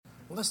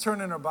Well, let's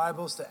turn in our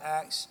Bibles to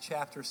Acts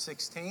chapter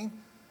 16.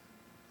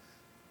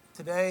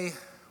 Today,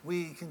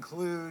 we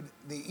conclude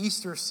the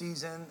Easter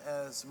season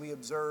as we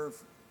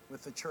observe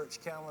with the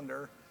church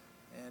calendar.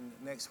 And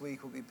next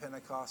week will be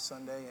Pentecost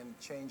Sunday and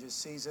changes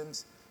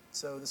seasons.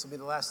 So this will be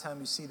the last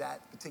time you see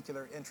that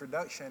particular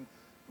introduction.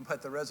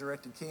 But the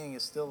resurrected King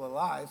is still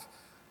alive,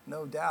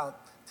 no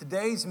doubt.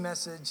 Today's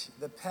message,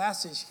 the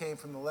passage came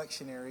from the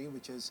lectionary,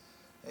 which is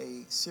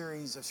a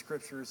series of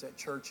scriptures that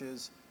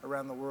churches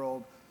around the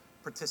world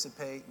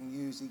participate and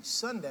use each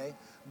Sunday,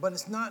 but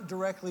it's not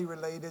directly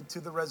related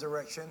to the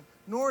resurrection,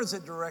 nor is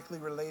it directly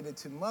related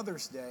to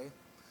Mother's Day,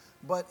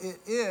 but it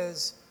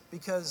is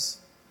because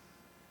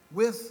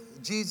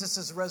with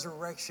Jesus'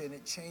 resurrection,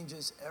 it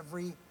changes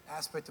every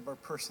aspect of our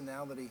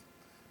personality.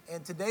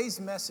 And today's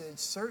message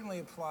certainly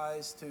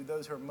applies to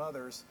those who are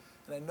mothers,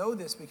 and I know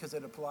this because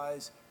it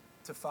applies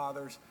to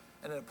fathers,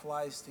 and it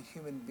applies to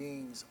human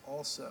beings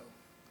also.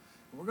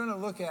 We're going to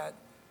look at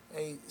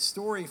a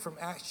story from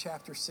Acts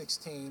chapter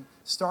 16,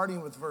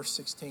 starting with verse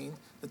 16.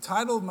 The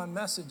title of my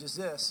message is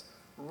this: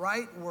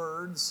 Right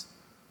Words,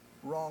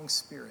 Wrong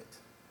Spirit.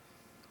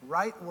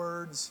 Right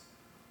words,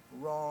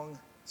 wrong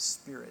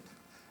spirit.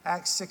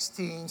 Acts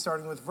 16,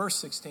 starting with verse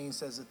 16,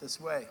 says it this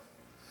way.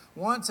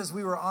 Once, as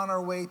we were on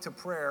our way to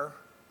prayer,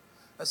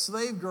 a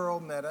slave girl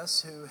met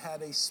us who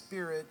had a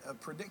spirit of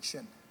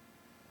prediction.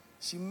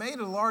 She made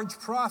a large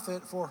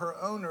profit for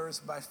her owners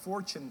by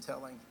fortune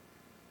telling.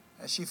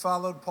 As she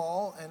followed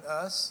Paul and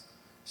us,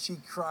 she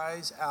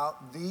cries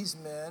out, "These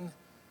men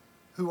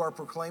who are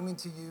proclaiming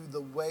to you the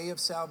way of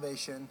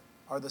salvation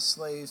are the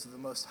slaves of the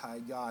Most High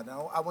God."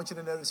 Now, I want you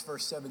to notice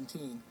verse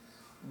 17.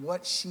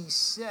 What she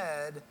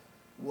said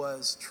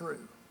was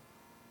true.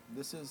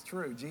 This is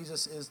true.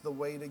 Jesus is the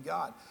way to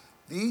God.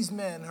 These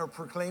men who are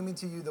proclaiming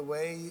to you the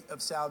way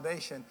of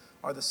salvation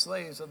are the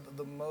slaves of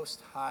the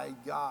Most High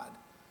God.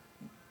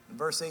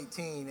 Verse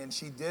 18, and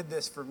she did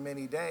this for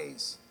many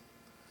days.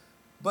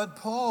 But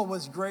Paul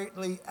was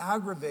greatly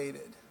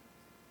aggravated,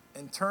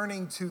 and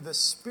turning to the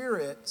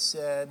Spirit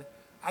said,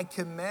 "I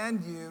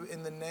command you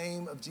in the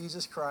name of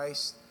Jesus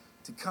Christ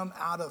to come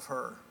out of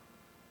her."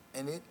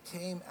 And it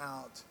came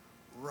out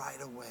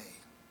right away.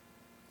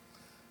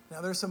 Now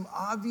there's some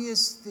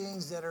obvious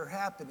things that are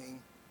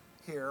happening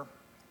here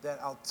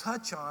that I'll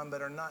touch on,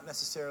 but are not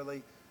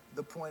necessarily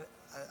the point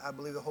I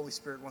believe the Holy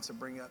Spirit wants to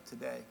bring up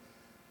today.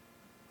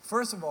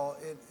 First of all,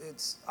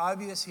 it's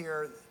obvious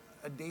here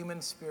a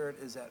demon spirit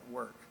is at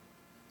work.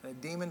 And a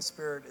demon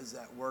spirit is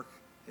at work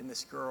in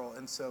this girl.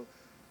 And so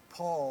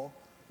Paul,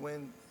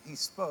 when he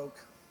spoke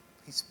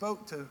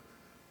to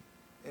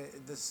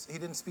this, he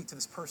didn't speak to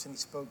this person, he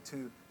spoke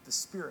to the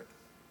spirit.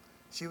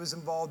 She was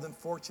involved in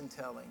fortune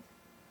telling.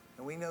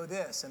 And we know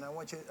this, and I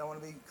want to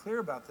be clear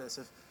about this.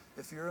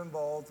 If you're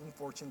involved in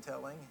fortune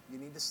telling, you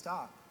need to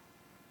stop,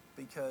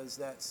 because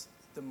that's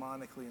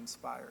demonically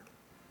inspired.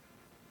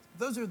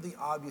 Those are the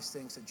obvious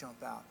things that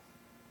jump out.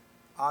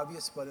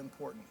 Obvious but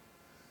important.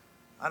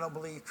 I don't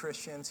believe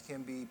Christians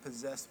can be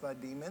possessed by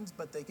demons,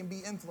 but they can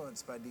be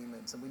influenced by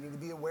demons. And we need to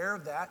be aware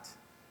of that,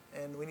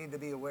 and we need to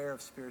be aware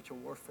of spiritual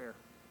warfare.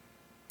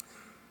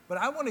 But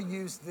I want to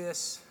use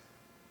this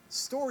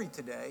story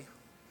today,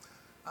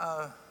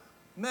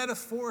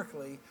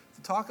 metaphorically,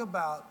 to talk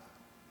about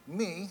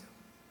me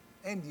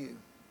and you.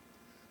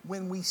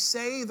 When we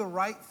say the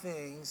right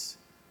things,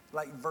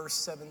 like verse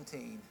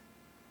 17,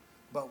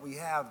 but we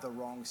have the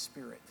wrong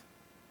spirit.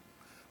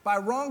 By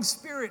wrong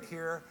spirit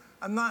here,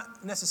 I'm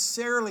not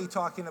necessarily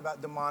talking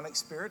about demonic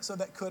spirits, so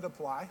that could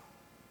apply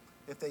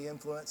if they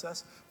influence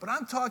us. But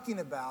I'm talking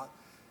about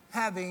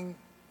having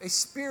a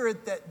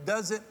spirit that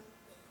doesn't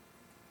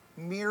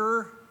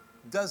mirror,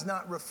 does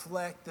not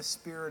reflect the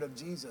spirit of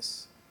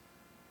Jesus.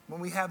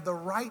 When we have the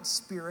right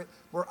spirit,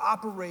 we're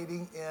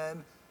operating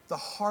in the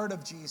heart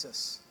of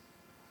Jesus.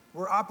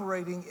 We're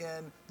operating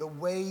in the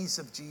ways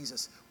of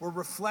Jesus. We're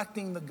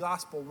reflecting the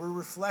gospel. We're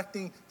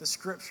reflecting the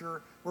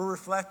scripture. We're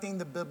reflecting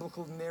the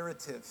biblical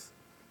narrative.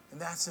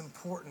 And that's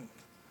important.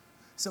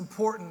 It's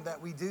important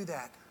that we do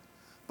that.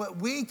 But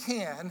we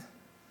can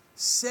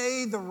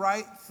say the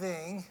right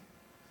thing,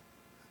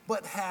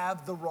 but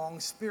have the wrong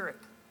spirit.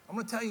 I'm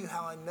going to tell you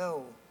how I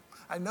know.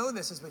 I know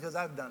this is because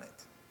I've done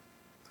it.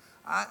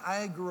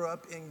 I grew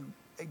up in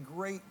a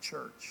great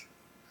church.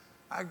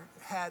 I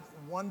had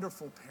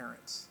wonderful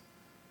parents.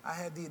 I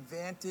had the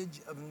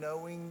advantage of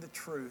knowing the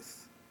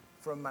truth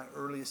from my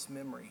earliest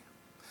memory.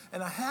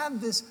 And I had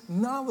this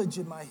knowledge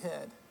in my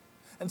head.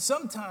 And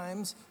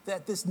sometimes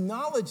this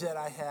knowledge that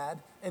I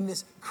had and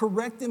this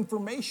correct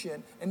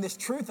information and this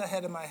truth I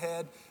had in my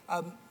head,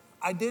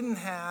 I didn't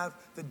have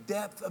the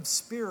depth of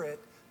spirit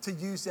to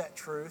use that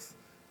truth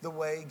the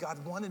way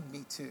God wanted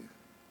me to.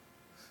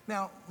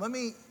 Now, let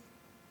me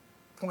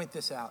point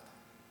this out.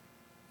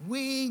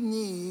 We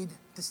need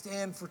to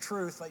stand for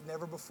truth like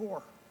never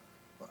before.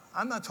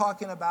 I'm not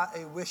talking about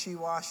a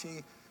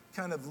wishy-washy,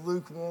 kind of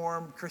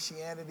lukewarm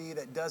Christianity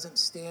that doesn't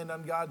stand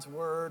on God's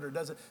word or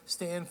doesn't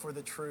stand for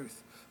the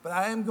truth. But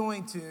I'm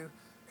going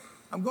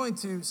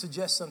to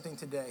suggest something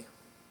today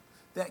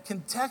that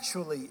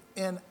contextually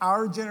in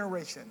our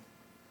generation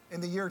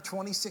in the year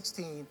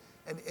 2016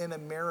 and in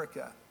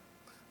America.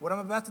 What I'm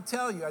about to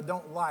tell you, I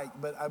don't like,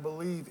 but I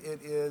believe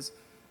it is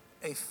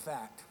a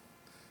fact.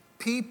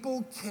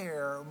 People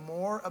care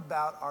more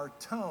about our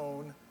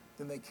tone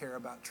than they care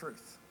about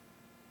truth.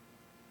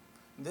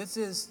 This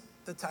is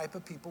the type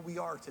of people we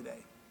are today.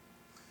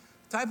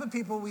 The type of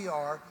people we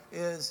are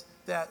is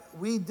that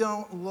we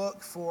don't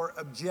look for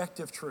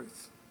objective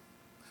truth.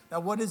 Now,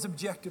 what is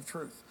objective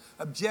truth?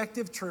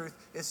 Objective truth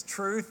is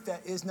truth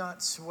that is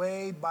not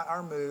swayed by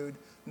our mood,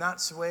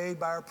 not swayed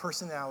by our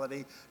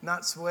personality,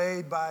 not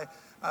swayed by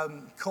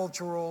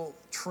cultural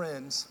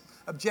trends.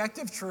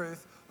 Objective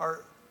truth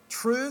are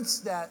truths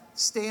that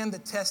stand the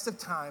test of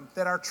time,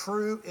 that are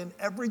true in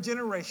every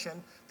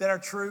generation, that are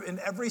true in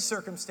every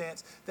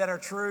circumstance, that are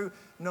true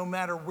no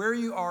matter where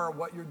you are or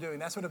what you're doing.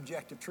 That's what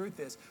objective truth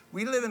is.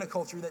 We live in a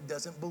culture that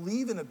doesn't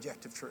believe in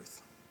objective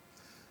truth.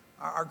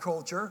 Our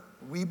culture,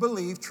 we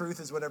believe truth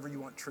is whatever you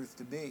want truth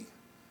to be.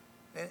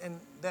 And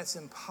that's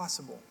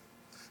impossible.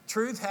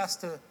 Truth has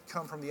to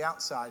come from the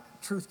outside.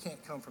 Truth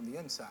can't come from the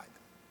inside.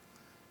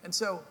 And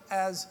so,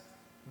 as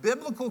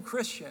biblical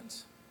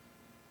Christians,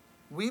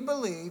 we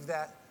believe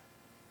that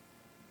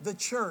the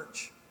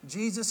church,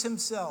 Jesus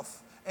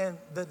himself, and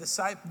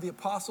the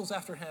apostles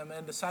after him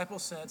and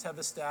disciples since have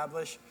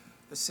established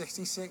the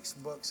 66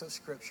 books of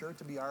Scripture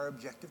to be our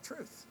objective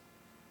truth.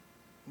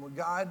 And where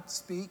God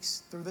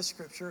speaks through the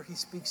Scripture, he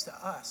speaks to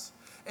us.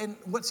 And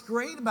what's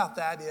great about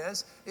that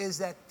is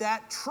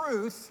that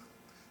truth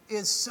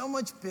is so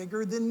much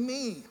bigger than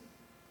me.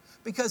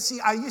 Because, see,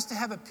 I used to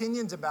have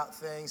opinions about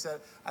things that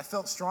I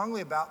felt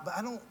strongly about, but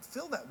I don't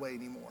feel that way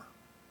anymore.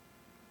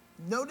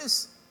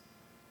 Notice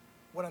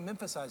what I'm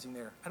emphasizing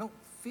there. I don't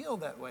feel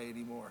that way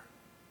anymore.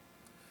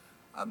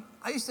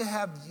 I used to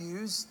have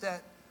views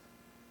that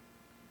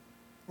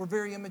were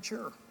very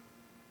immature.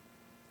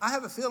 I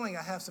have a feeling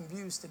I have some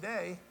views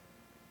today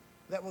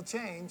that will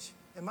change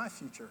in my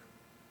future.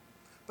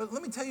 But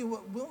let me tell you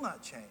what will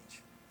not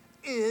change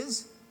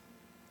is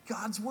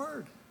God's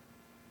word.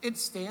 It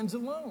stands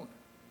alone.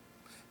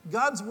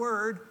 God's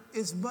word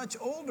is much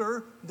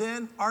older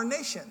than our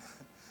nation.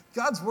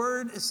 God's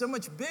word is so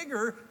much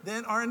bigger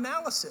than our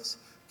analysis.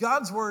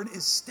 God's word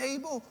is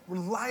stable,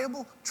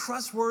 reliable,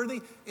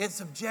 trustworthy.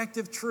 It's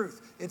objective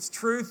truth. It's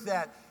truth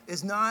that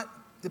is not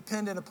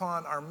dependent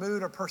upon our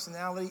mood or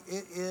personality.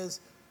 It is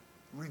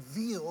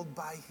revealed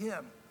by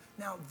him.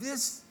 Now,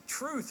 this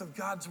truth of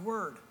God's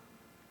word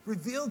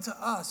revealed to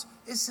us,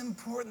 it's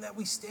important that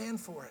we stand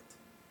for it.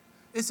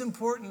 It's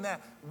important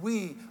that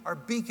we are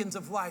beacons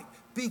of light,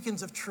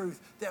 beacons of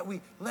truth, that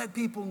we let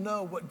people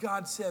know what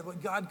God said,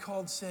 what God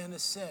called sin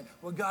is sin,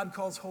 what God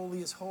calls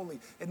holy is holy.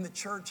 And the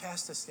church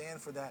has to stand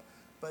for that.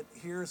 But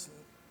here's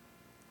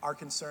our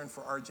concern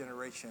for our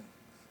generation.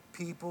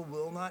 People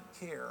will not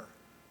care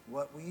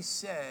what we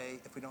say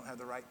if we don't have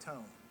the right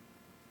tone.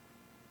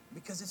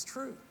 Because it's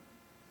true.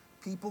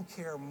 People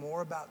care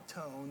more about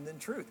tone than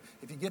truth.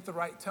 If you get the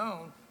right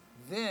tone,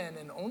 then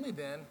and only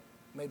then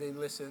may they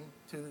listen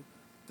to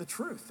the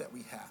truth that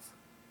we have.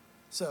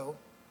 So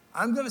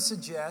I'm going to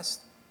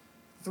suggest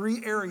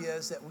 3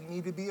 areas that we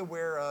need to be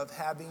aware of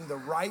having the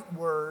right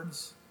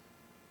words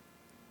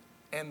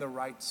and the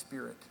right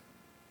spirit.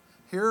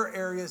 Here are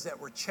areas that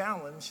we're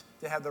challenged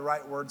to have the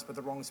right words but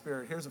the wrong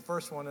spirit. Here's the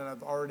first one, and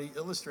I've already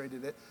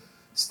illustrated it,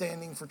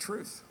 standing for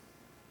truth.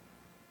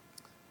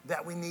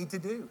 That we need to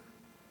do.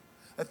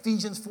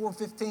 Ephesians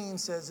 4:15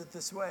 says it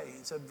this way.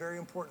 It's a very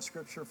important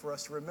scripture for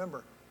us to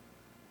remember.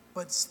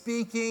 But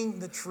speaking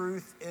the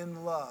truth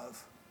in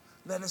love,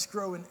 let us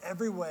grow in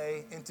every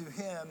way into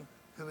him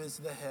who is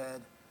the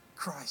head,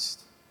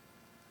 Christ.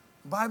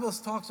 The Bible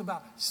talks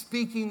about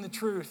speaking the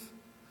truth,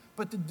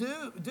 but to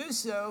do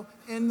so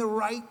in the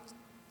right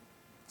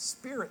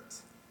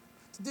spirit.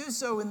 To do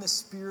so in the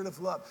spirit of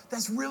love.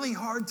 That's really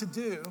hard to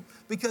do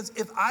because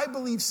if I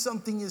believe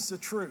something is the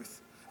truth,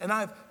 and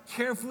I've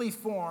carefully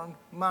formed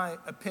my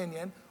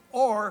opinion,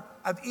 or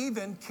I've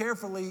even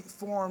carefully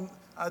formed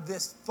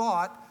this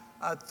thought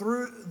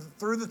through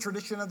the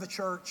tradition of the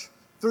church,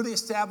 through the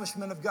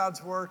establishment of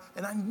God's word,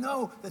 and I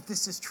know that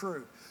this is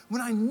true.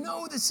 When I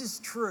know this is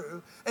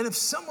true, and if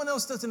someone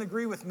else doesn't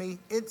agree with me,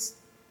 it's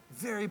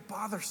very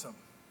bothersome.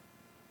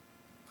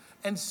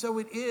 And so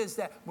it is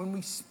that when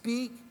we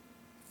speak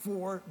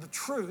for the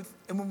truth,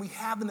 and when we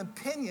have an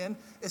opinion,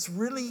 it's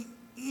really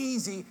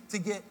easy to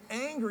get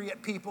angry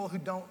at people who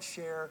don't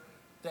share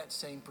that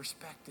same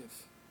perspective.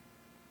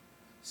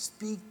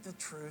 Speak the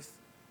truth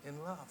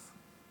in love.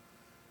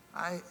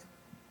 I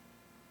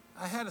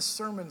had a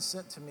sermon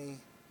sent to me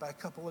by a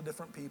couple of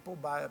different people,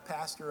 by a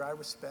pastor I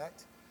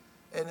respect,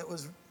 and it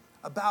was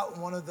about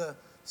one of the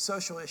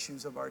social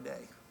issues of our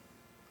day.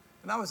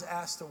 And I was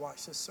asked to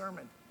watch this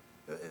sermon.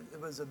 It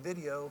was a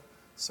video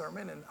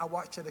sermon, and I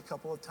watched it a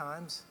couple of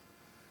times.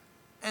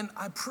 And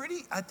I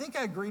think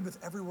I agreed with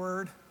every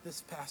word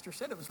this pastor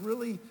said. It was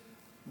really,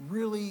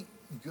 really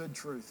good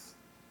truth,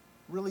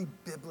 really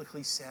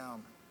biblically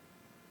sound.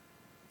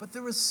 But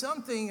there was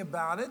something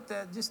about it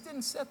that just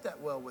didn't sit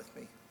that well with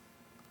me.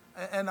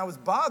 And I was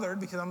bothered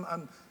because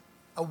I'm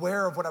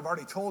aware of what I've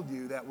already told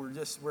you, that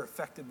we're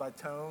affected by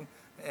tone.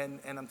 And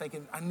I'm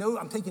thinking,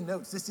 I'm taking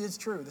notes. This is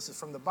true. This is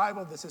from the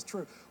Bible. This is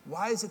true.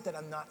 Why is it that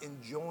I'm not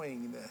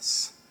enjoying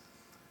this?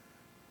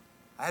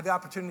 I had the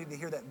opportunity to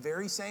hear that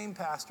very same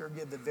pastor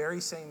give the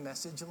very same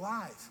message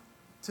live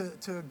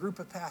to a group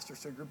of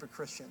pastors, to a group of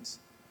Christians.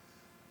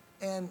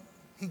 And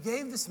he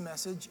gave this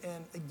message,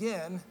 and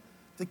again,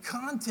 the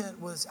content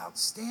was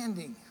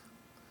outstanding,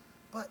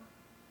 but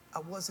I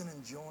wasn't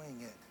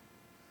enjoying it.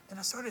 And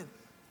I started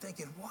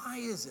thinking, why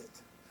is it?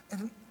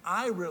 And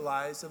I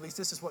realized, at least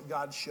this is what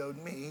God showed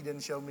me. He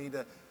didn't show me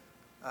to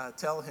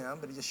tell him,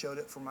 but he just showed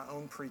it from my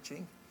own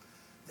preaching,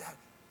 that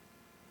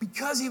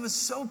because he was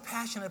so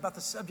passionate about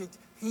the subject,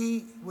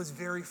 he was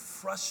very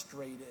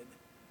frustrated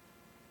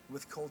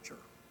with culture.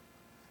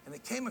 And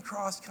it came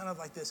across kind of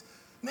like this,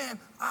 man,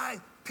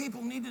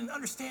 people need to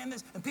understand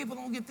this, and people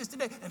don't get this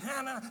today, and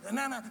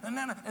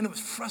and it was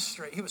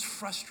frustrated. He was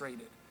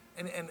frustrated.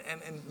 And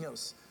you know,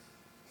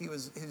 he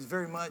was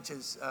very much,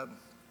 his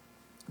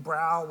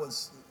brow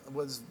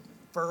was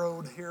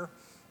furrowed here,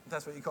 if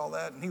that's what you call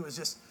that, and he was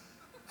just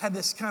had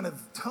this kind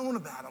of tone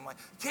about him, like,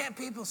 can't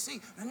people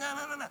see?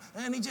 No.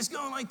 And he just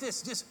going like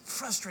this, just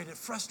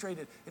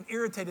frustrated and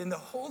irritated. And the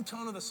whole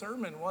tone of the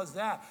sermon was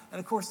that. And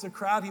of course, the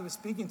crowd he was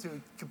speaking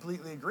to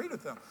completely agreed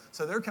with him.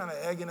 So they're kind of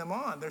egging him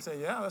on. They're saying,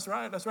 yeah, that's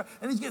right.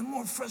 And he's getting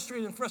more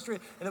frustrated.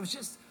 And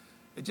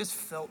it just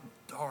felt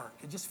dark.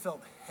 It just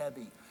felt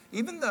heavy.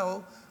 Even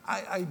though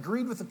I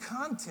agreed with the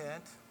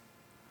content,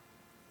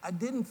 I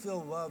didn't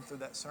feel love through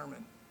that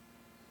sermon.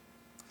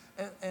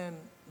 And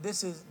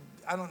this is,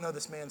 I don't know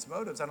this man's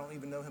motives. I don't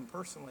even know him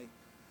personally.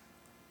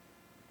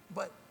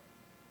 But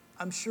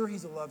I'm sure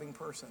he's a loving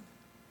person.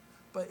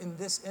 But in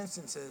this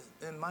instance,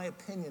 in my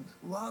opinion,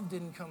 love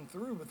didn't come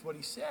through with what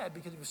he said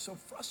because he was so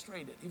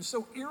frustrated. He was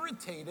so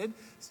irritated.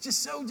 It's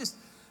just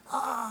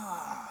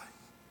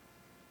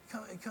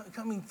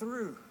coming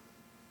through.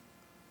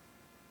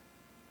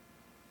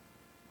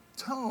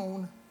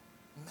 Tone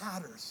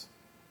matters.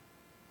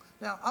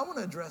 Now, I want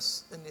to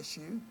address an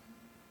issue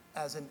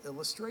as an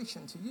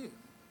illustration to you.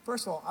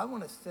 First of all, I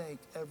want to thank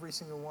every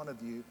single one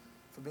of you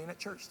for being at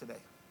church today.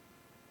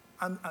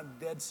 I'm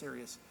dead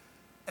serious.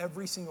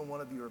 Every single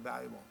one of you are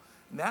valuable.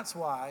 And that's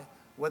why,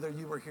 whether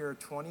you were here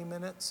 20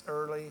 minutes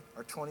early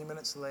or 20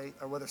 minutes late,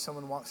 or whether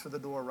someone walks through the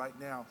door right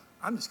now,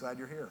 I'm just glad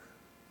you're here.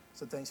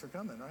 So thanks for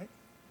coming, right?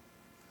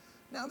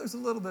 Now, there's a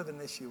little bit of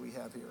an issue we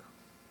have here.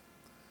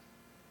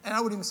 And I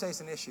wouldn't even say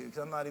it's an issue because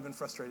I'm not even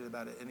frustrated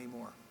about it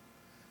anymore.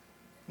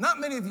 Not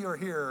many of you are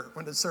here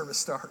when the service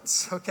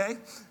starts, okay?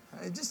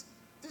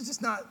 There's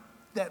just not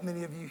that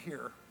many of you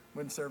here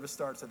when service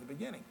starts at the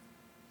beginning.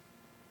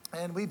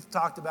 And we've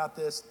talked about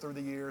this through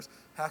the years.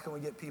 How can we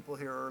get people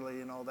here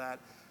early and all that?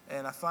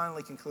 And I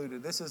finally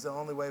concluded this is the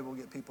only way we'll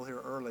get people here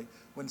early.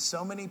 When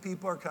so many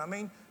people are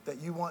coming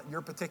that you want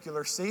your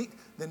particular seat,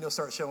 then you'll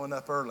start showing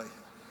up early.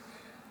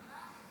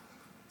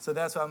 So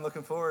that's why I'm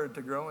looking forward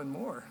to growing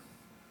more.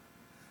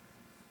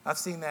 I've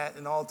seen that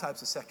in all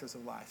types of sectors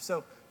of life.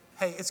 So,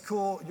 hey, it's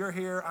cool. You're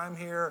here. I'm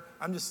here.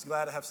 I'm just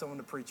glad to have someone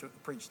to preach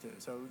to.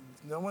 So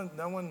no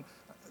one.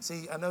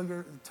 See, I know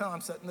your tone.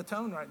 I'm setting the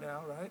tone right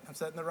now, right? I'm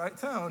setting the right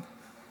tone.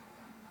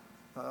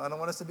 I don't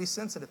want us to be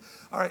sensitive.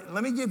 All right,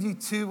 let me give you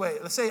two ways.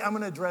 Let's say I'm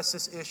going to address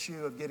this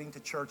issue of getting to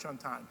church on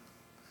time.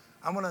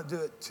 I'm going to do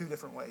it two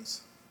different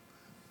ways.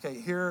 Okay,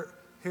 here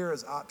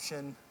is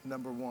option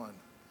number one.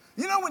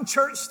 You know when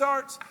church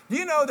starts, do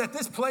you know that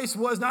this place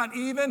was not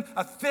even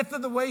a fifth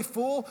of the way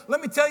full?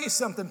 Let me tell you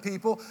something,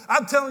 people.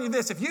 I'm telling you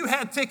this. If you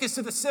had tickets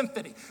to the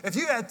symphony, if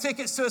you had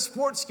tickets to a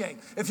sports game,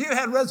 if you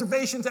had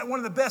reservations at one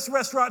of the best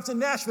restaurants in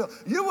Nashville,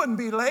 you wouldn't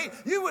be late.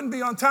 You wouldn't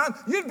be on time.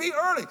 You'd be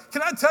early.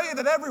 Can I tell you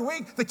that every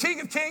week the King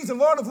of Kings and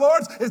Lord of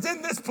Lords is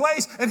in this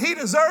place and he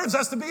deserves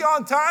us to be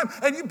on time?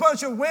 And you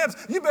bunch of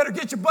wimps, you better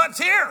get your butts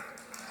here.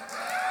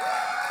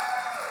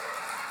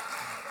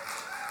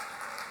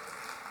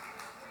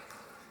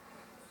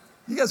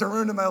 You guys are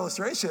ruining my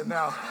illustration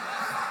now.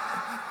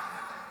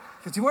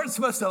 Because you weren't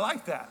supposed to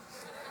like that.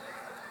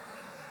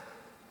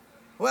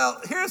 Well,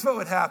 here's what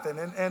would happen.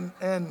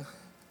 And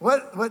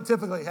what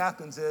typically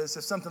happens is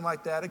if something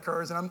like that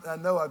occurs, and I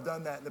know I've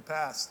done that in the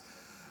past,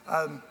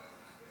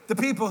 the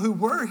people who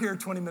were here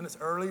 20 minutes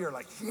early are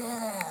like,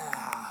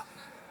 yeah,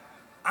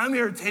 I'm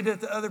irritated at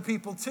the other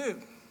people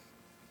too.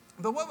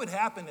 But what would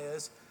happen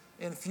is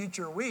in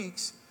future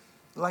weeks,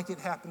 like it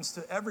happens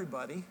to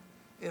everybody,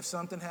 if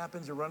something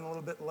happens, you're running a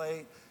little bit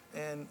late,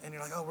 and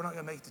you're like, oh, we're not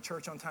going to make it to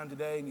church on time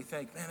today, and you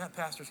think, man, that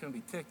pastor's going to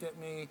be ticked at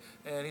me,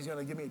 and he's going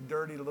to give me a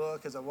dirty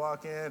look as I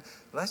walk in.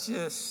 Let's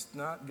just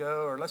not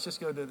go, or let's just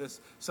go to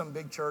some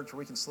big church where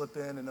we can slip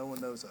in and no one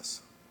knows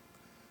us.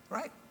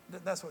 Right?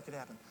 That's what could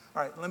happen.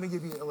 All right, let me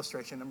give you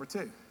illustration number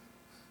two.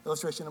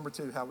 Illustration number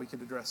two, how we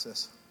could address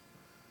this.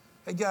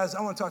 Hey, guys,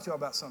 I want to talk to you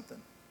about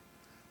something.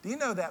 Do you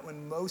know that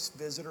when most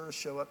visitors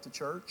show up to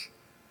church,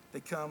 they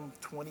come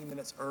 20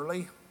 minutes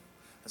early?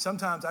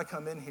 Sometimes I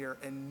come in here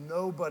and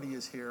nobody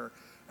is here,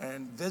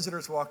 And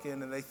visitors walk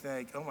in and they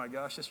think, oh my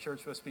gosh, this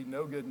church must be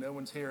no good, no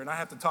one's here. And I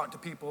have to talk to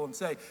people and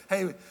say,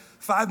 hey,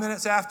 5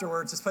 minutes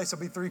afterwards, this place will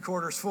be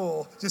 3/4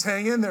 full. Just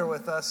hang in there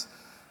with us.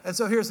 And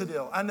so here's the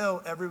deal. I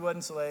know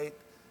everyone's late,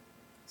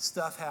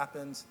 stuff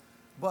happens,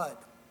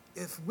 but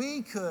if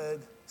we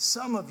could,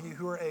 some of you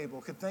who are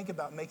able, could think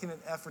about making an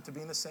effort to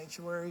be in the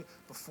sanctuary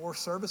before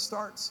service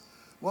starts,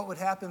 what would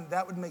happen?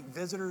 That would make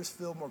visitors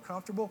feel more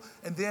comfortable.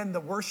 And then the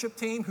worship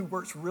team, who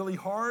works really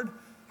hard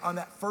on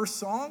that first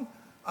song,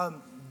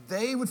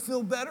 they would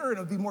feel better and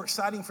it would be more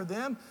exciting for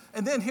them.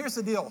 And then here's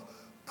the deal.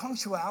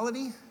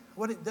 Punctuality,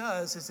 what it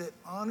does is it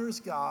honors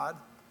God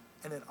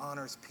and it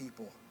honors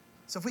people.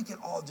 So if we can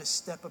all just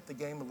step up the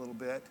game a little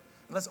bit,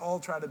 and let's all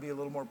try to be a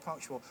little more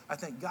punctual, I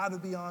think God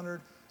would be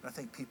honored and I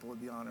think people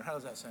would be honored. How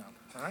does that sound?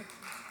 All right?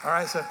 All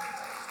right, so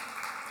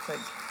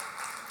thanks.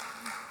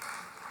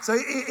 So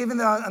even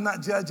though I'm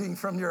not judging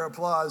from your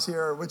applause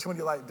here which one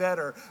you like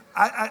better,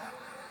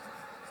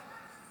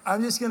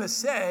 I'm just going to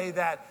say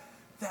that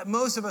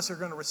most of us are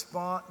going to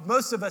respond,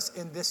 most of us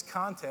in this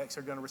context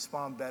are going to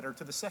respond better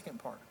to the second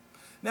part.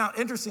 Now,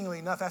 interestingly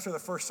enough, after the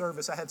first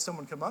service, I had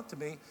someone come up to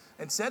me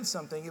and said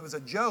something. It was a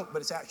joke,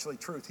 but it's actually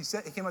truth.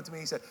 He came up to me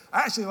and he said,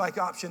 I actually like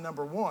option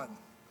number 1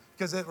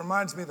 because it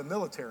reminds me of the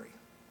military.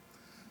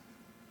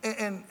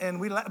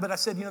 But I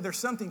said, there's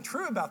something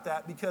true about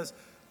that because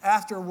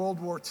after World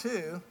War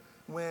II,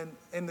 when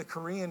in the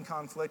Korean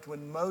conflict,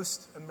 when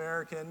most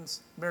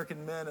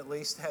American men at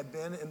least, had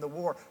been in the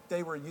war,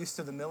 they were used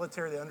to the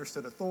military, they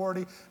understood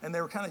authority, and they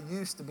were kind of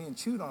used to being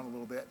chewed on a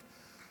little bit.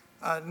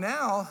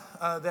 Now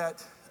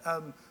that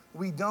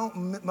we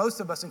don't, most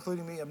of us,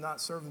 including me, have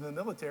not served in the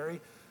military,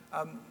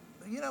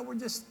 we're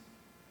just,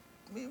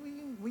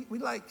 we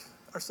like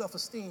our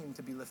self-esteem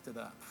to be lifted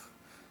up.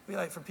 We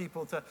like for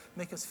people to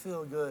make us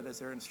feel good as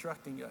they're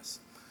instructing us.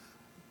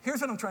 Here's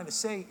what I'm trying to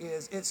say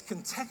is it's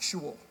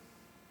contextual.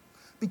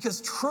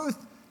 Because truth,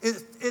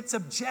 it's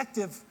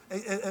objective.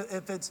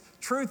 If it's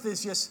truth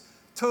is just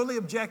totally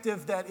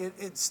objective, that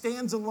it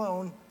stands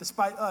alone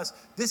despite us,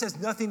 this has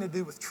nothing to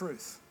do with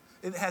truth.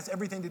 It has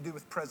everything to do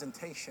with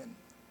presentation.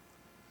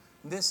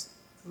 This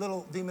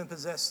little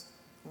demon-possessed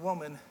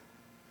woman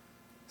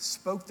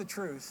spoke the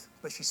truth,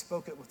 but she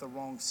spoke it with the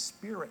wrong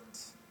spirit.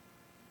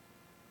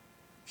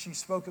 She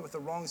spoke it with the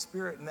wrong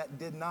spirit, and that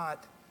did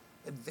not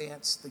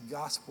advance the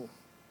gospel.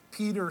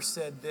 Peter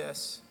said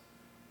this.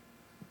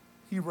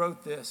 He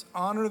wrote this,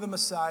 honor the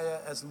Messiah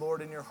as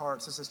Lord in your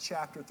hearts. This is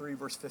chapter 3,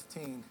 verse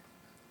 15.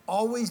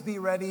 Always be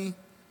ready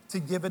to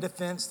give a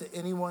defense to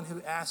anyone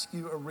who asks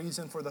you a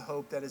reason for the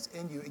hope that is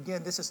in you.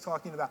 Again, this is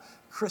talking about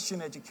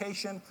Christian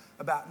education,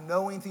 about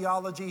knowing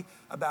theology,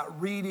 about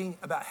reading,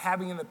 about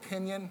having an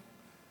opinion.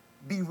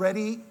 Be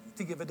ready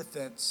to give a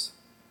defense.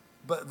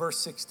 But verse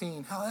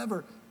 16,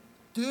 however,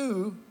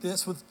 do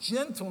this with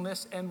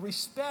gentleness and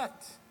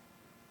respect.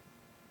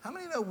 How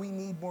many know we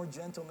need more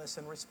gentleness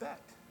and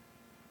respect?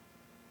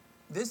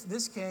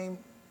 This came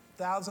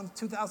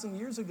 2,000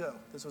 years ago.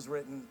 This was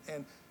written,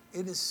 and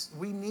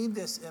we need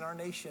this in our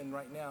nation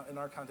right now, in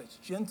our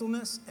context.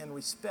 Gentleness and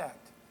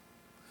respect.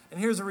 And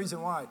here's the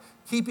reason why.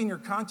 Keeping your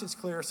conscience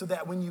clear so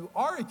that when you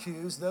are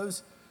accused,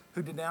 those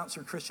who denounce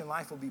your Christian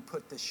life will be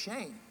put to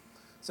shame.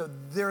 So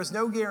there is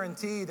no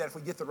guarantee that if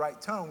we get the right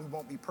tone, we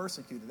won't be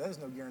persecuted. There's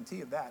no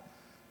guarantee of that,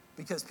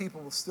 because people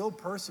will still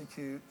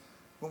persecute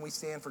when we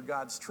stand for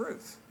God's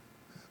truth.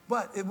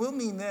 But it will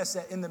mean this,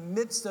 that in the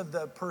midst of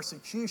the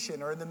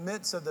persecution, or in the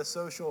midst of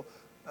the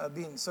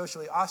being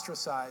socially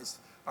ostracized,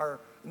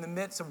 or in the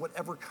midst of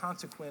whatever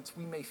consequence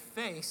we may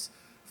face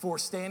for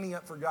standing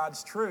up for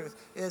God's truth,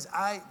 is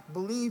I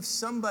believe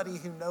somebody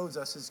who knows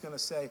us is going to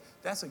say,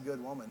 that's a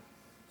good woman,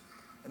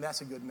 and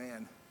that's a good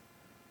man,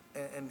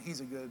 and he's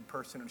a good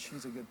person, or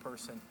she's a good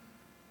person,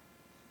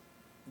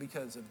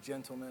 because of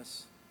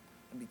gentleness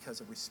and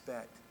because of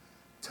respect.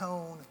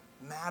 Tone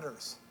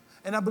matters.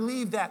 And I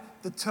believe that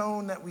the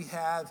tone that we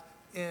have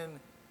in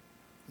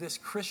this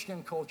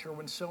Christian culture,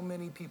 when so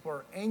many people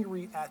are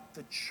angry at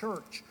the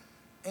church,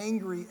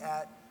 angry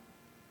at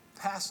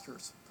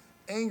pastors,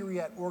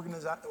 angry at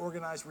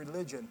organized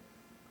religion,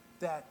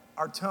 that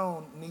our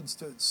tone needs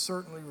to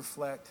certainly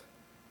reflect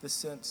the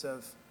sense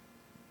of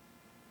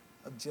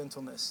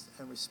gentleness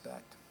and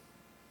respect.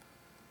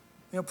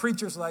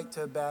 Preachers like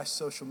to bash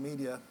social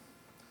media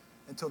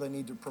until they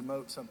need to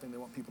promote something they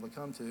want people to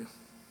come to.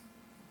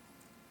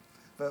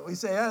 But we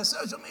say,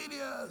 social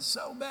media is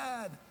so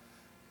bad.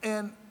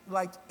 And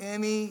like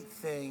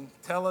anything,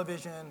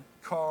 television,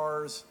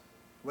 cars,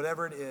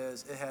 whatever it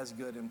is, it has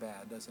good and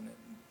bad, doesn't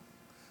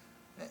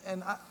it?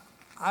 And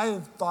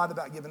I've thought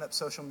about giving up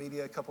social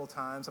media a couple of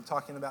times. I'm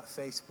talking about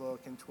Facebook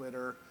and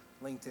Twitter,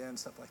 LinkedIn,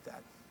 stuff like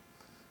that.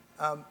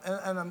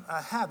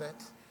 I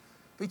haven't,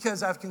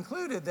 because I've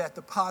concluded that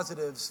the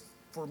positives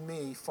for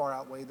me far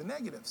outweigh the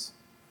negatives.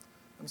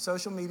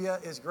 Social media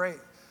is great.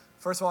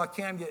 First of all, I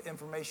can get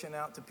information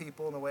out to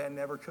people in a way I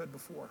never could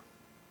before.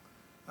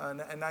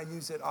 And I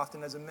use it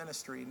often as a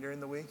ministry. During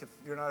the week, if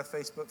you're not a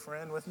Facebook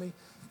friend with me,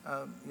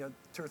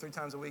 2 or 3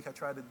 times a week, I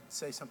try to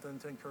say something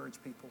to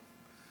encourage people.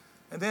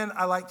 And then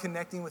I like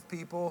connecting with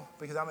people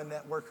because I'm a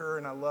networker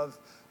and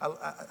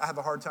I have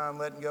a hard time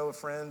letting go of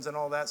friends and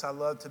all that. So I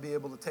love to be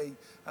able to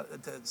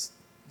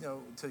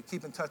to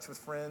keep in touch with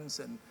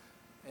friends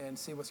and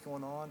see what's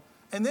going on.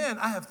 And then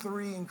I have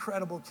 3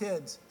 incredible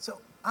kids. So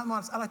I'm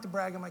honest, I like to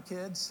brag on my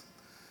kids.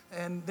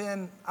 And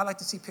then I like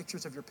to see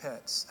pictures of your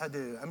pets. I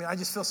do. I mean, I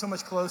just feel so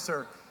much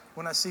closer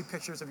when I see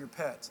pictures of your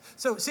pets.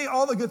 So see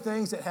all the good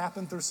things that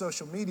happen through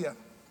social media.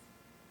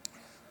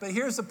 But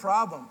here's the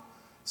problem.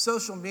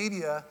 Social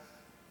media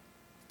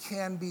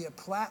can be a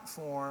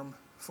platform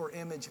for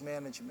image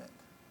management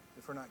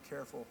if we're not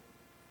careful.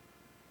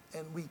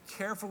 And we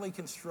carefully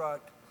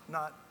construct,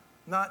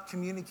 not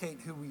communicate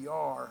who we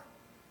are,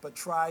 but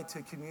try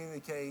to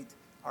communicate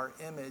our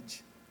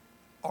image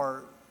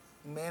or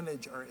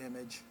manage our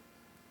image.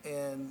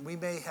 And we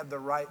may have the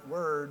right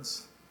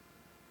words,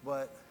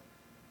 but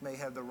may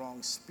have the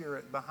wrong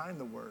spirit behind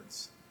the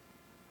words.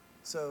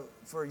 So,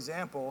 for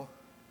example,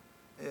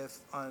 if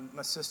on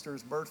my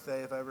sister's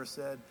birthday, if I ever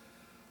said,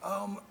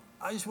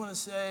 I just want to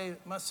say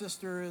my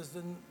sister is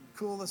the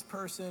coolest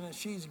person and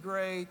she's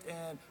great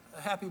and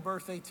happy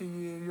birthday to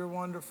you, you're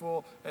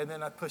wonderful. And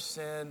then I push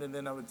send and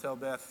then I would tell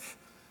Beth,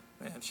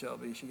 man,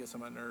 Shelby, she gets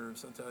on my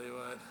nerves, I'll tell you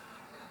what.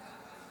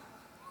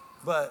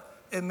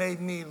 But it made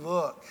me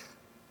look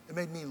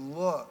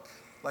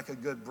like a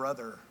good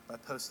brother by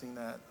posting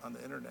that on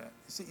the internet.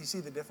 You see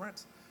the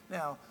difference?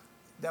 Now,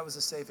 that was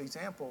a safe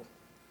example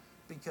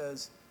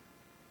because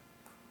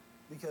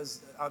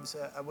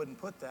obviously I wouldn't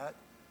put that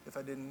if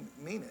I didn't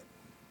mean it.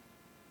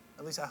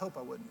 At least I hope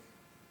I wouldn't.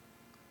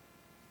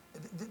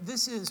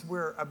 This is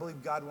where I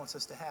believe God wants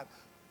us to have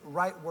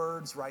right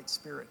words, right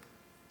spirit.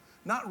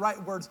 Not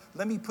right words,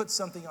 let me put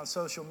something on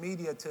social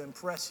media to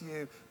impress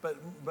you, but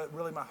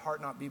really my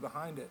heart not be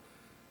behind it.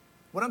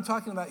 What I'm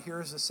talking about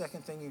here is the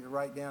second thing you can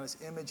write down is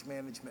image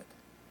management.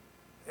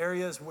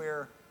 Areas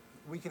where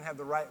we can have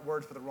the right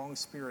words but the wrong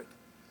spirit.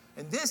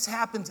 And this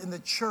happens in the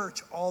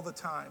church all the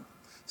time.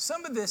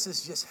 Some of this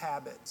is just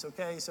habits,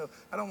 okay? So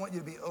I don't want you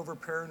to be over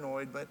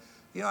paranoid, but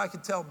I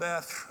could tell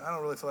Beth, I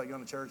don't really feel like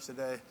going to church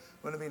today.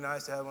 Wouldn't it be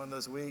nice to have one of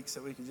those weeks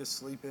that we could just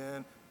sleep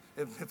in?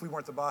 If we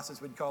weren't the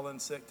bosses, we'd call in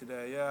sick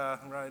today. Yeah,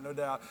 right, no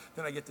doubt.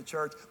 Then I get to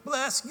church.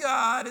 Bless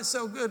God, it's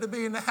so good to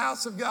be in the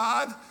house of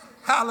God.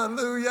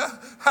 Hallelujah,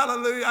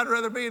 hallelujah. I'd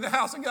rather be in the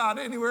house of God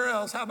anywhere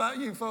else. How about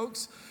you,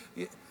 folks?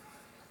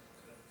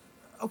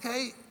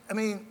 Okay, I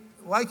mean,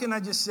 why can't I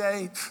just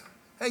say,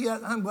 hey, yeah,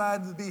 I'm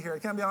glad to be here.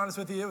 Can I be honest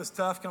with you? It was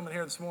tough coming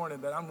here this morning,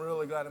 but I'm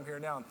really glad I'm here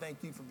now, and thank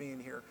you for being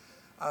here.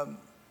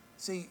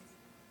 See,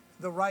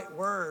 the right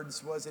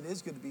words was it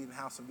is good to be in the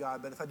house of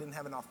God, but if I didn't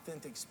have an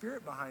authentic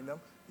spirit behind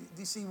them, do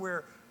you see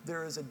where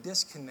there is a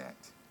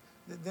disconnect?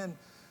 Then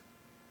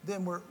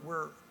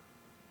we're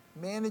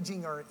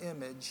managing our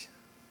image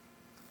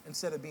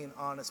instead of being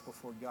honest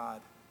before God.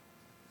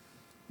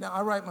 Now,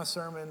 I write my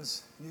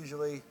sermons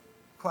usually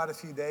quite a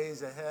few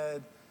days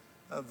ahead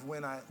of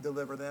when I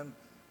deliver them.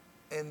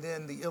 And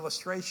then the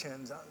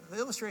illustrations,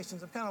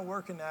 I'm kind of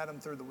working at them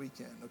through the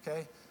weekend,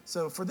 okay?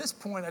 So for this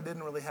point, I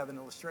didn't really have an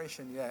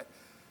illustration yet.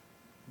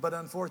 But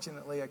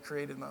unfortunately, I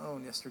created my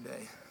own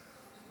yesterday.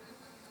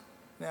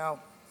 Now,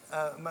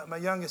 my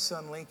youngest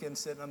son, Lincoln,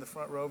 sitting on the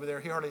front row over there,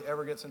 he hardly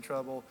ever gets in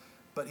trouble,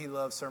 but he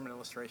loves sermon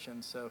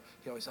illustrations. So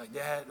he always like,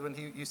 Dad, when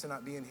he used to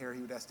not be in here,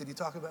 he would ask, did you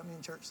talk about me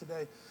in church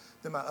today?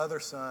 Then my other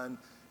son,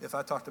 if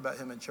I talked about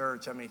him in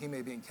church, I mean, he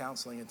may be in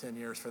counseling in 10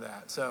 years for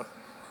that. So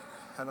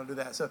I don't do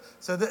that. So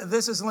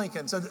this is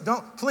Lincoln. So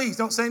please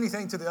don't say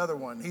anything to the other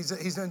one.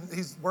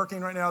 He's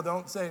working right now.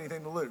 Don't say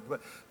anything to Luke.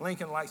 But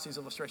Lincoln likes these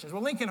illustrations.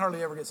 Well, Lincoln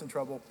hardly ever gets in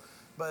trouble,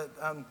 but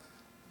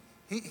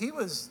he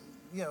was,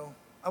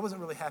 I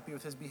wasn't really happy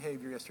with his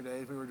behavior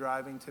yesterday. We were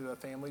driving to a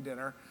family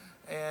dinner,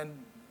 and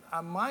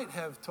I might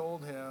have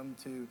told him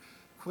to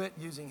quit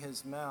using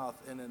his mouth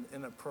and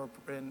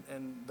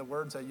the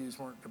words I used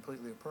weren't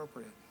completely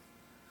appropriate.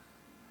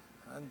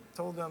 I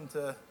told him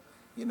to,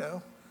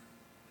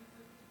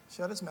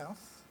 shut his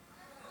mouth.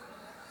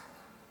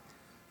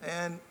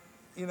 And,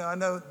 I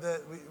know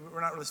that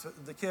we're not really,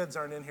 the kids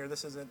aren't in here.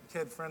 This isn't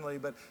kid-friendly,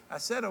 but I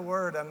said a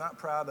word I'm not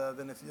proud of,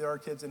 and if there are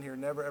kids in here,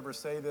 never ever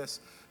say this,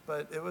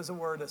 but it was a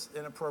word that's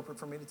inappropriate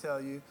for me to tell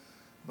you,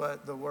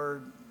 but the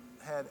word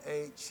had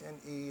H and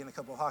E and a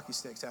couple of hockey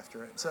sticks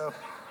after it. So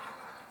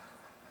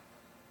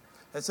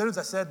as soon as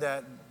I said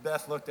that,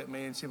 Beth looked at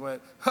me and she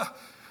went,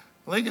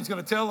 Lincoln's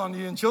going to tell on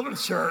you in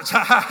children's church.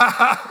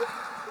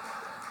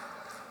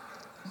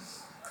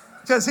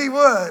 Because he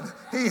would.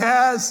 He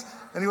has,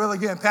 and he will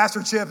again.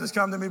 Pastor Chip has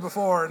come to me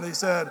before, and he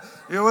said,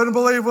 you wouldn't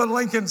believe what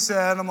Lincoln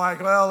said. I'm like,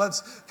 well,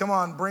 come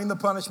on, bring the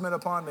punishment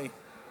upon me.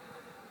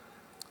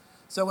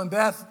 So when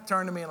Beth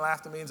turned to me and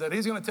laughed at me and said,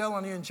 he's going to tell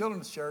on you in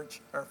children's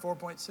church, or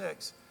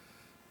 4.6,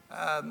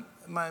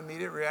 my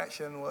immediate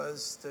reaction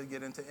was to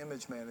get into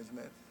image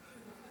management.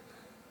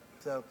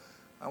 So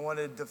I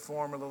wanted to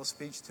form a little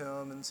speech to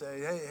him and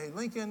say, hey,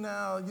 Lincoln,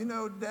 now,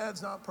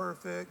 Dad's not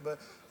perfect, but,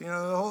 we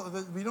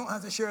don't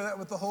have to share that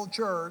with the whole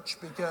church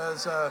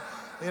because,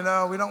 we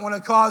don't want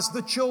to cause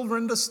the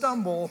children to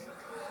stumble.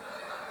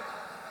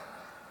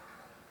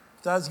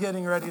 So I was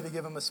getting ready to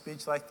give him a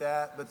speech like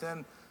that, but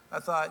then I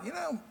thought,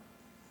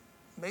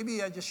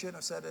 maybe I just shouldn't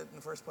have said it in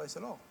the first place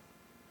at all.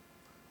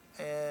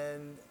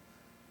 And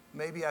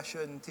maybe I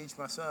shouldn't teach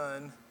my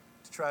son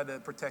to try to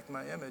protect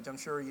my image. I'm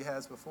sure he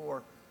has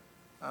before,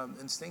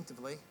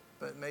 instinctively,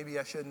 but maybe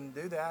I shouldn't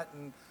do that.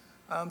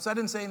 And so I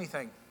didn't say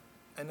anything.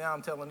 And now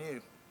I'm telling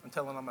you. I'm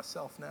telling on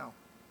myself now.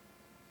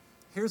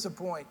 Here's the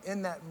point.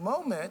 In that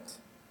moment,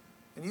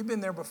 and you've been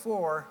there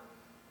before,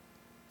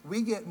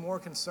 we get more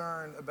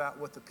concerned about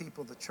what the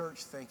people of the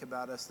church think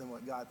about us than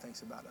what God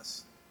thinks about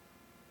us.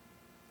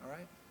 All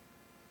right?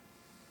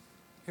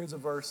 Here's a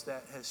verse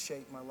that has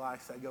shaped my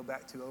life that I go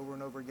back to over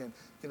and over again.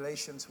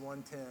 Galatians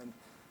 1:10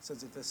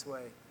 says it this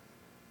way.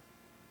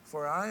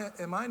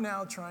 Am I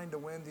now trying to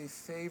win the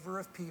favor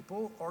of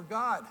people or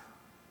God?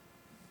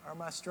 Or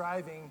am I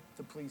striving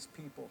to please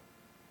people?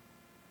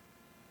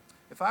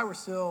 If I were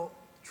still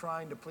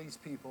trying to please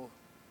people,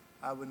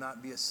 I would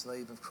not be a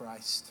slave of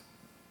Christ.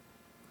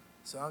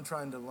 So I'm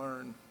trying to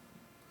learn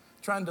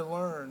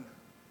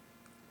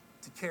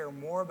to care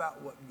more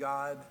about what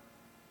God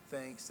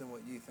thinks than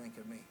what you think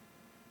of me.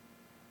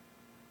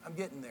 I'm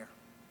getting there.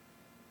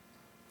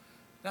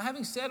 Now,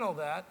 having said all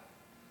that,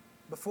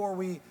 before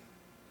we,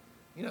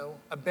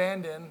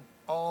 abandon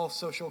all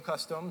social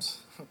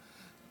customs,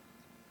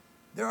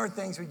 there are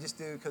things we just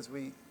do because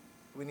we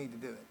need to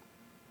do it.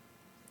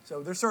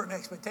 So there's certain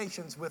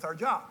expectations with our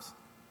jobs.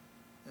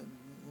 In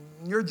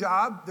your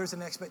job, there's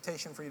an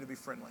expectation for you to be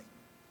friendly.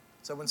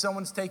 So when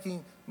someone's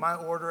taking my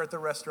order at the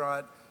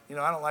restaurant, I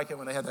don't like it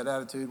when they have that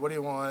attitude. What do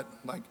you want?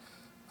 Like,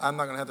 I'm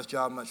not going to have this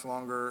job much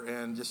longer,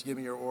 and just give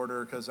me your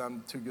order because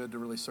I'm too good to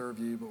really serve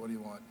you, but what do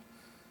you want?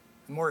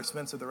 The more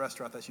expensive the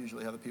restaurant, that's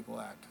usually how the people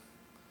act.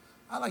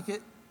 I like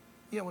it,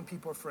 when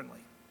people are friendly.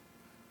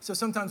 So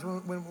sometimes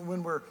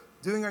when we're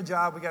doing our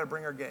job, we got to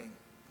bring our game,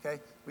 okay?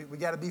 We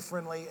got to be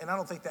friendly, and I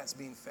don't think that's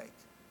being fake.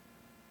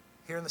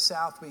 Here in the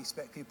South, we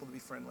expect people to be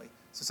friendly.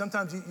 So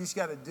sometimes you just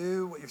got to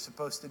do what you're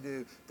supposed to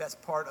do. That's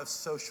part of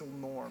social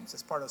norms.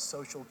 That's part of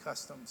social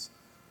customs.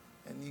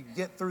 And you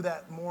get through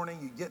that morning,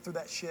 you get through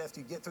that shift,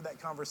 you get through that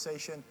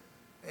conversation.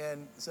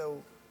 And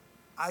so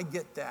I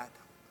get that.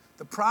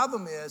 The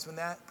problem is when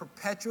that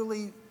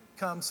perpetually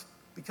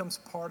becomes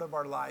part of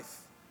our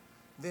life,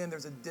 then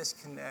there's a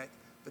disconnect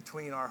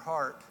between our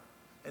heart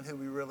and who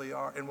we really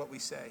are and what we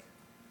say.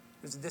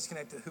 There's a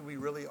disconnect to who we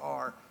really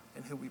are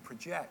and who we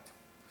project.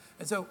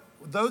 And so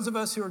those of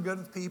us who are good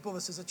with people,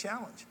 this is a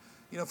challenge.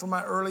 From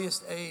my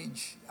earliest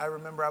age, I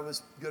remember I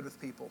was good with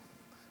people.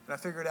 And I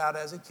figured out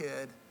as a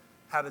kid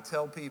how to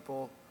tell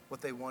people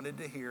what they wanted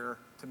to hear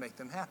to make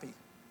them happy.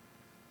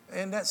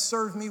 And that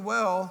served me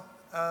well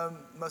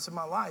most of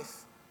my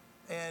life.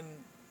 And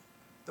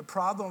the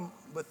problem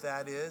with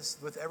that is,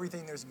 with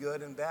everything there's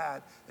good and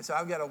bad. And so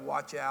I've got to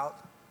watch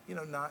out,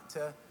 not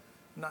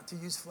to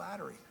use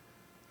flattery.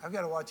 I've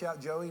got to watch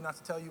out, Joey, not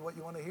to tell you what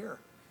you want to hear,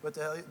 but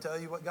to tell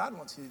you what God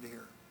wants you to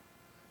hear.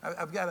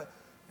 I've got to,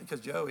 because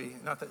Joey,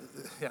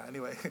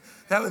 anyway,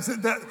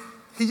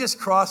 he just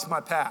crossed my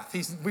path.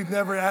 We've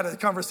never had a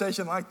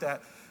conversation like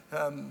that.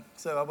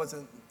 So I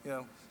wasn't,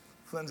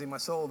 cleansing my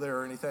soul there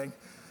or anything.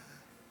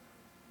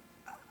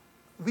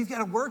 We've got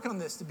to work on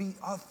this to be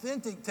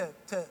authentic,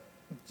 to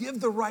give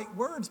the right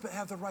words, but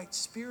have the right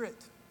spirit.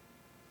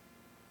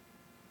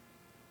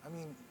 I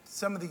mean,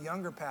 some of the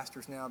younger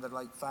pastors now that are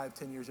like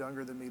 5-10 years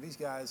younger than me, these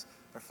guys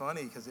are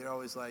funny because they're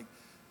always like,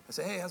 I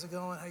say, hey, how's it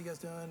going? How you guys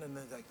doing? And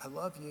they're like, I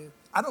love you.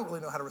 I don't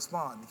really know how to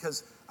respond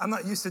because I'm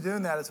not used to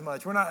doing that as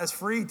much. We're not as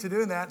free to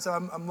doing that, so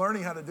I'm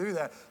learning how to do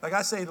that. Like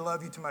I say to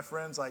love you to my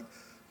friends like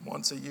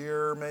once a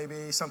year,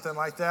 maybe, something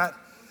like that.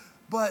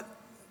 But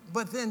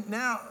then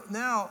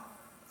now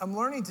I'm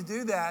learning to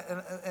do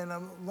that, and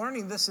I'm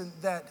learning this and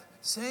that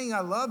saying I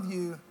love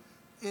you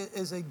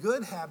is a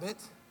good habit,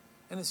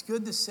 and it's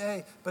good to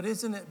say, but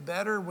isn't it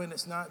better when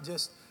it's not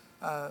just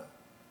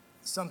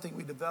something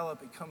we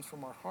develop, it comes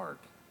from our heart.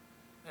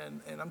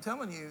 And I'm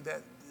telling you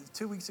that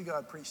 2 weeks ago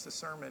I preached a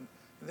sermon,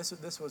 and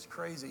this was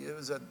crazy. It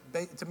was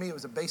to me it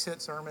was a base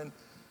hit sermon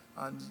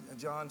on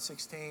John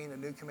 16, a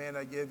new command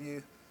I give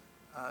you,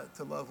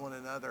 to love one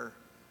another.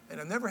 And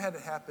I've never had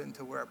it happen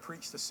to where I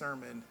preached a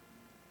sermon,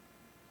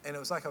 and it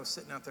was like I was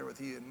sitting out there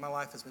with you, and my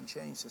life has been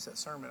changed since that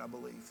sermon, I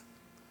believe.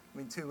 I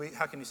mean, 2 weeks,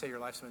 how can you say your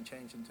life's been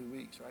changed in 2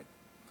 weeks, right?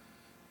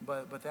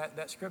 But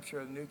that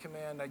scripture, the new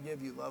command I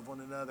give you, love one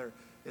another,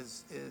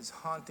 is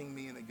haunting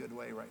me in a good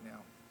way right now.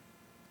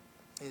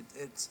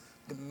 It's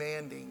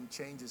demanding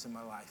changes in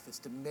my life. It's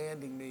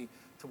demanding me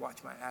to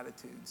watch my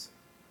attitudes.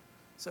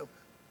 So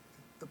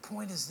the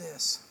point is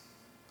this,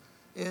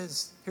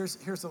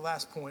 here's the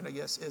last point, I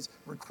guess, is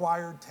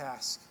required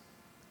task.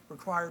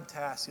 Required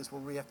task is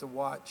where we have to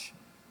watch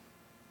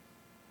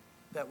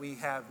that we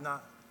have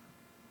not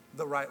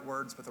the right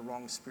words but the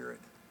wrong spirit.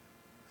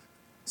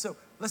 So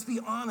let's be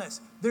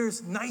honest.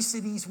 There's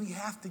niceties we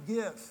have to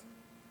give.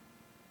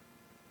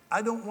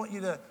 I don't want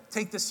you to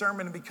take this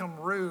sermon and become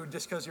rude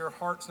just because your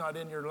heart's not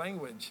in your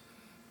language.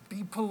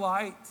 Be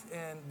polite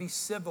and be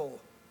civil.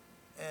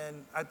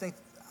 And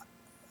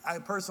I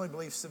personally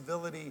believe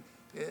civility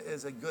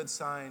is a good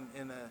sign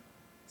in a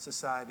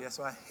society. That's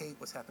why I hate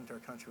what's happened to our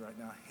country right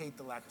now. I hate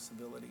the lack of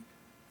stability.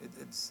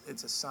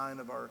 It's a sign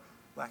of our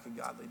lack of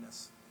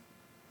godliness.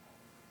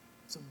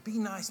 So be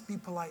nice, be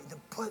polite, and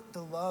then put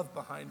the love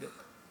behind it.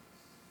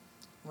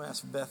 I'm going to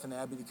ask Beth and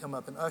Abby to come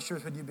up. And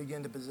ushers, would you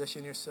begin to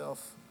position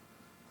yourself?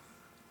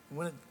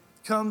 When it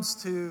comes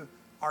to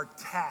our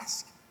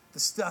task, the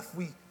stuff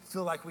we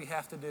feel like we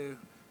have to do,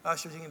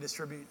 ushers, you can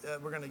distribute.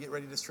 We're going to get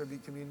ready to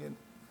distribute communion.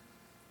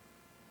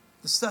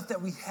 The stuff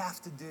that we have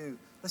to do,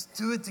 let's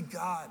do it to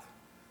God.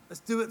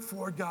 Let's do it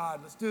for God.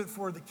 Let's do it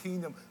for the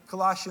kingdom.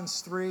 Colossians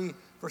 3,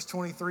 verse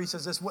 23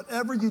 says this,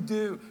 whatever you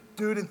do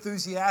it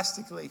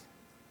enthusiastically,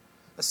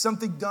 as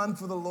something done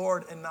for the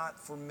Lord and not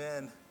for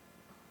men.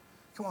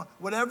 Come on,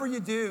 whatever you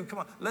do, come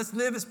on, let's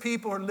live as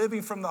people who are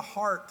living from the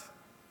heart.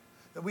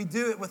 That we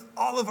do it with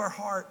all of our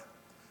heart.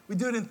 We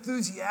do it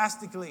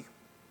enthusiastically.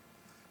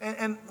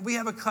 And we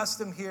have a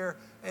custom here,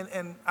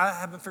 and I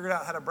haven't figured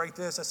out how to break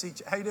this. I see,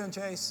 how you doing,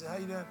 Chase? How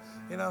you doing?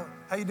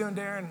 How you doing,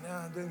 Darren?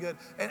 I'm doing good.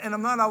 And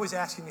I'm not always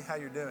asking you how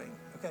you're doing,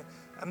 okay?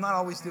 I'm not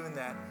always doing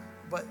that.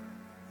 But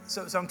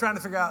so I'm trying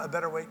to figure out a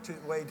better way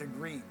to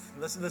greet.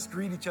 Let's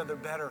greet each other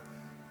better.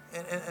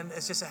 And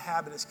it's just a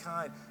habit, it's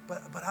kind.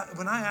 But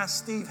when I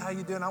ask Steve, how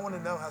you doing, I want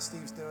to know how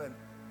Steve's doing.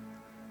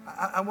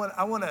 I want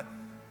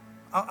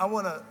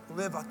to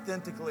live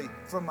authentically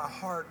from my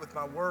heart with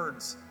my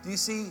words. Do you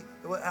see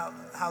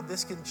how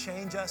this can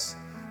change us?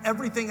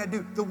 Everything I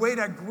do, the way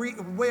I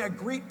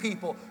greet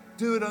people,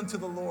 do it unto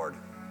the Lord.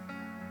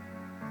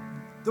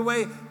 The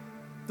way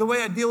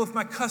I deal with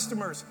my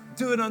customers,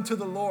 do it unto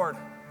the Lord.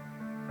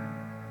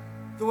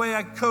 The way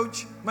I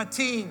coach my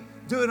team,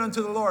 do it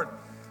unto the Lord.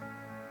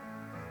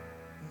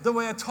 The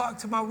way I talk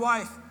to my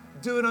wife,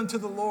 do it unto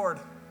the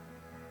Lord.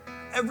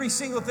 Every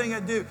single thing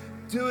I do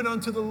it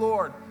unto the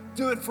Lord.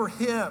 Do it for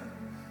Him,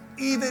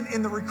 even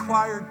in the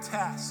required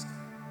task.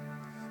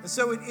 And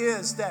so it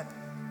is that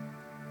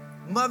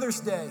Mother's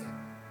Day,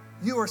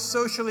 you are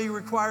socially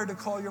required to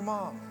call your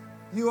mom.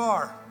 You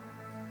are.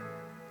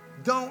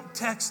 Don't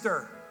text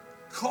her.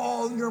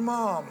 Call your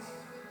mom.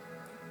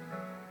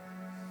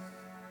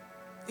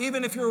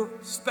 Even if your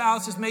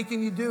spouse is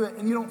making you do it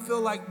and you don't feel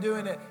like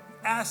doing it,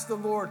 ask the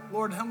Lord,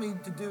 Lord, help me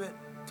to do it,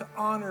 to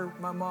honor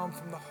my mom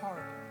from the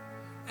heart.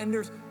 And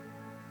there's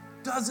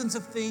dozens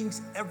of things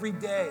every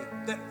day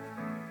that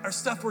are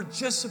stuff we're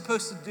just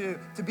supposed to do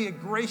to be a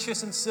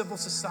gracious and civil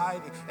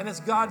society. And as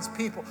God's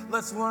people,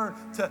 let's learn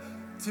to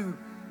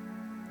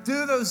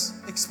do those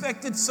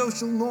expected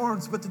social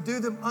norms, but to do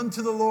them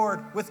unto the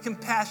Lord with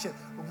compassion.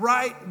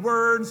 Right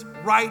words,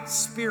 right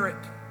spirit.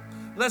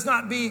 Let's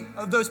not be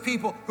of those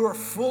people who are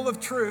full of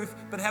truth,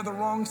 but have the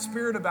wrong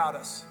spirit about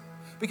us.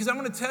 Because I'm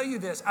going to tell you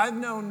this, I've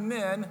known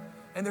men,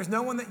 and there's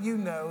no one that you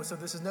know, so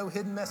this is no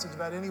hidden message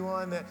about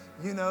anyone that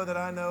you know that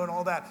I know and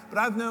all that. But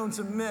I've known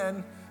some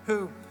men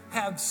who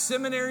have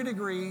seminary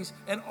degrees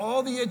and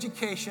all the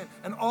education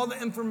and all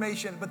the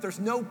information, but there's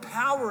no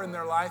power in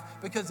their life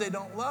because they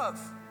don't love.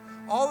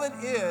 All it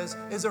is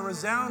a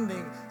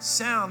resounding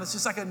sound. It's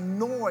just like a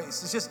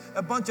noise. It's just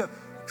a bunch of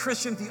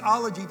Christian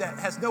theology that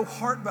has no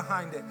heart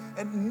behind it.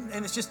 And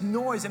it's just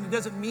noise and it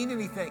doesn't mean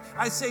anything.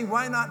 I say,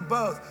 why not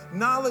both?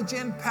 Knowledge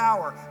and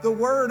power, the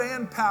word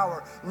and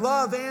power,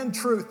 love and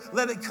truth.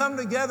 Let it come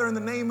together in the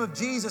name of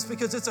Jesus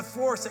because it's a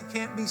force that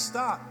can't be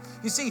stopped.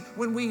 You see,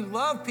 when we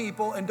love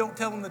people and don't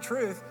tell them the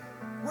truth,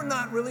 we're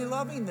not really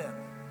loving them.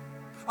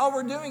 All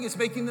we're doing is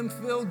making them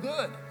feel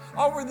good.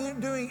 All we're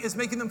doing is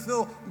making them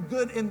feel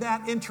good in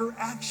that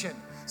interaction.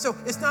 So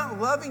it's not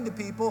loving to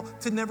people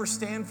to never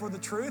stand for the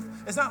truth.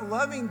 It's not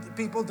loving to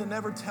people to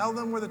never tell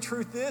them where the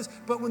truth is.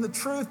 But when the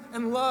truth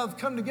and love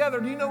come together,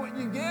 do you know what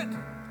you get?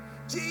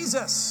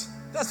 Jesus.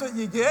 That's what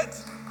you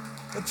get.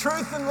 The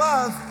truth and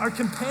love are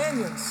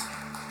companions.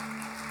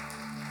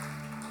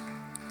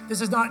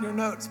 This is not in your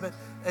notes, but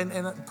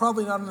and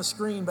probably not on the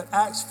screen, but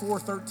Acts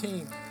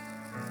 4:13.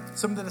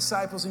 Some of the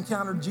disciples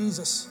encountered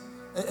Jesus.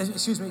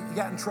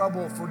 Got in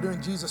trouble for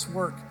doing Jesus'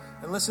 work.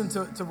 And listen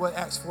to what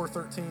Acts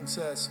 4:13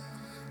 says.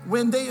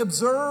 When they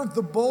observed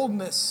the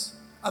boldness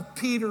of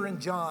Peter and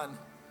John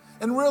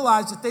and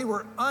realized that they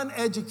were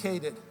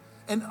uneducated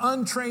and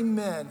untrained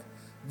men,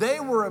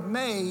 they were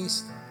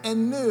amazed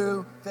and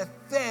knew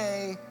that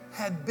they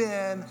had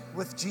been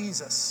with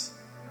Jesus.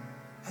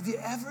 Have you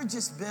ever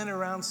just been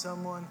around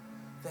someone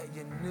that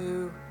you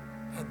knew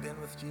had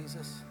been with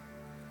Jesus?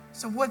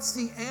 So what's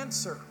the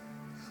answer?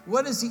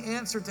 What is the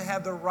answer to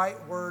have the right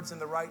words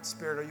and the right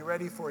spirit? Are you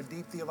ready for a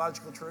deep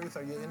theological truth?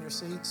 Are you in your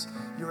seats?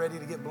 You ready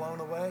to get blown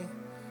away?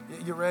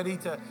 You ready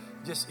to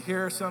just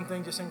hear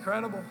something just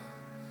incredible?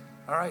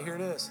 All right, here it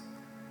is.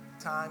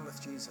 Time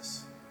with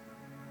Jesus.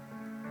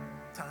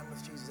 Time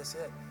with Jesus, that's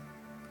it.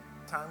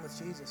 Time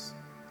with Jesus.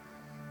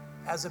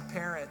 As a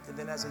parent and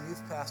then as a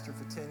youth pastor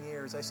for 10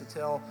 years, I used to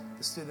tell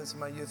the students in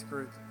my youth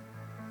group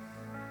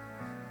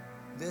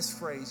this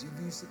phrase,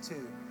 you've used it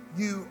too.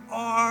 You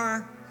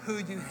are who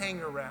you hang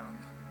around.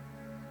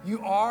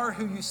 You are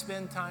who you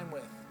spend time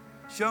with.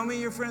 Show me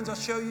your friends, I'll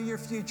show you your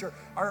future.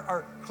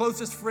 Our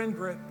closest friend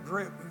groups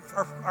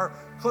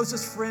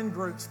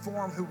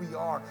form who we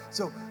are.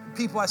 So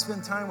people I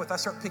spend time with, I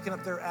start picking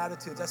up their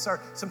attitudes. I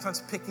start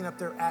sometimes picking up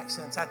their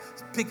accents. I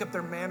pick up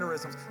their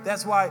mannerisms.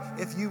 That's why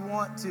if you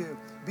want to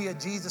be a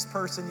Jesus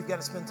person, you've got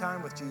to spend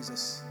time with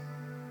Jesus.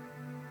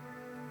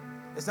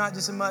 It's not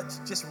just so much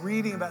just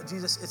reading about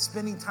Jesus, it's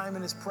spending time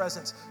in his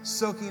presence,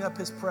 soaking up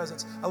his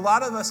presence. A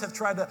lot of us have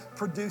tried to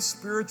produce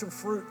spiritual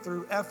fruit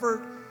through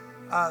effort,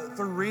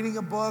 through reading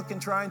a book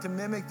and trying to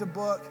mimic the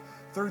book,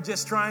 through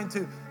just trying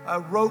to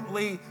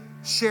rotely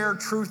share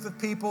truth with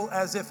people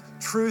as if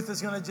truth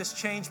is going to just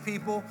change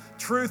people.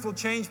 Truth will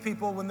change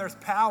people when there's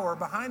power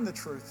behind the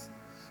truth.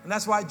 And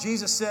that's why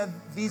Jesus said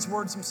these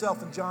words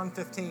himself in John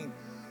 15,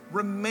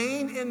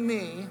 "Remain in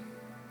me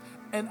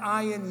and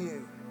I in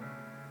you."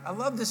 I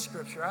love this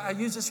scripture. I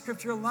use this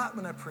scripture a lot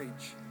when I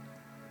preach.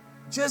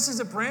 Just as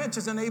a branch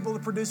is unable to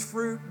produce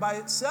fruit by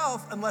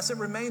itself unless it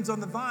remains on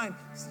the vine,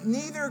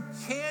 neither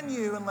can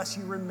you unless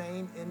you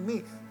remain in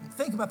me.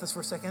 Think about this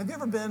for a second. Have you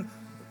ever been,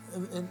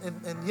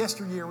 in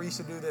yesteryear we used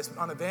to do this,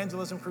 on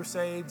evangelism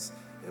crusades,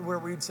 where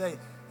we'd say,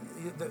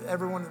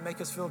 everyone would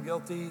make us feel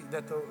guilty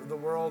that the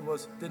world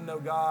didn't know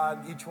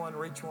God. Each one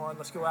reach one.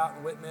 Let's go out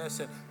and witness.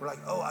 And we're like,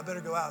 oh, I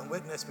better go out and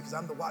witness because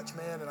I'm the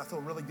watchman and I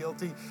feel really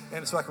guilty.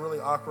 And it's like a really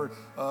awkward,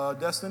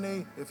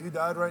 Destiny, if you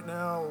died right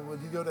now,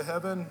 would you go to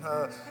heaven?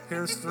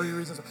 Here's 3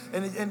 reasons.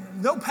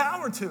 And no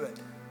power to it.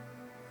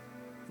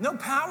 No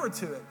power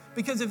to it.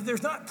 Because if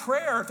there's not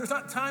prayer, if there's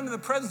not time in the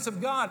presence of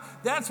God,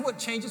 that's what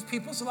changes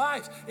people's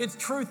lives. It's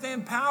truth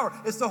and power.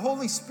 It's the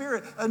Holy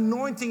Spirit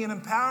anointing and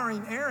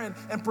empowering Aaron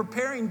and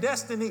preparing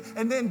Destiny,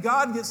 and then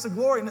God gets the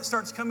glory and it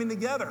starts coming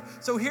together.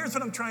 So here's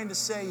what I'm trying to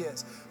say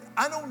is,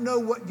 I don't know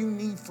what you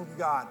need from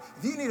God.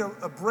 If you need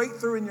a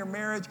breakthrough in your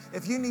marriage,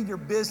 if you need your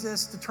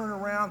business to turn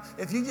around,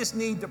 if you just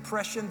need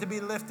depression to be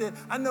lifted,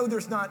 I know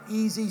there's not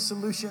easy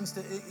solutions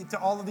to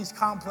all of these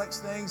complex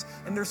things,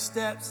 and there's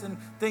steps and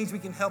things we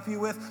can help you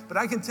with, but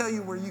I can tell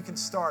you where you can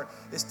start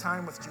is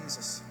time with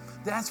Jesus.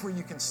 That's where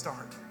you can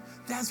start.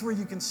 That's where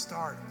you can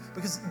start,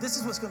 because this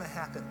is what's going to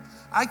happen.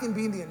 I can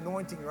be in the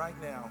anointing right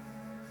now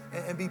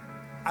and be,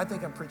 I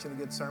think I'm preaching a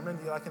good sermon.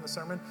 You liking the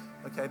sermon?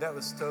 Okay, that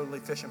was totally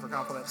fishing for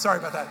compliments. Sorry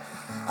about that.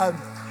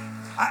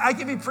 I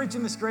could be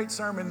preaching this great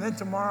sermon, and then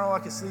tomorrow I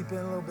could sleep in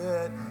a little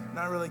bit,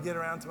 not really get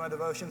around to my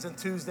devotions. And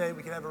Tuesday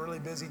we can have a really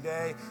busy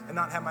day and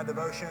not have my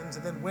devotions.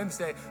 And then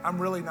Wednesday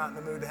I'm really not in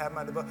the mood to have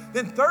my devotion.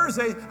 Then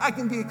Thursday I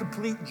can be a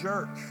complete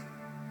jerk.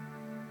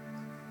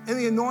 In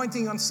the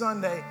anointing on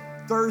Sunday,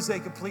 Thursday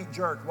complete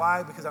jerk.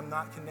 Why? Because I'm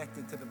not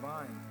connected to the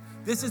vine.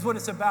 This is what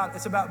it's about.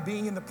 It's about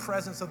being in the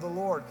presence of the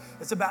Lord.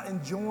 It's about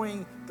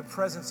enjoying the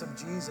presence of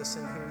Jesus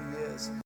and who he is.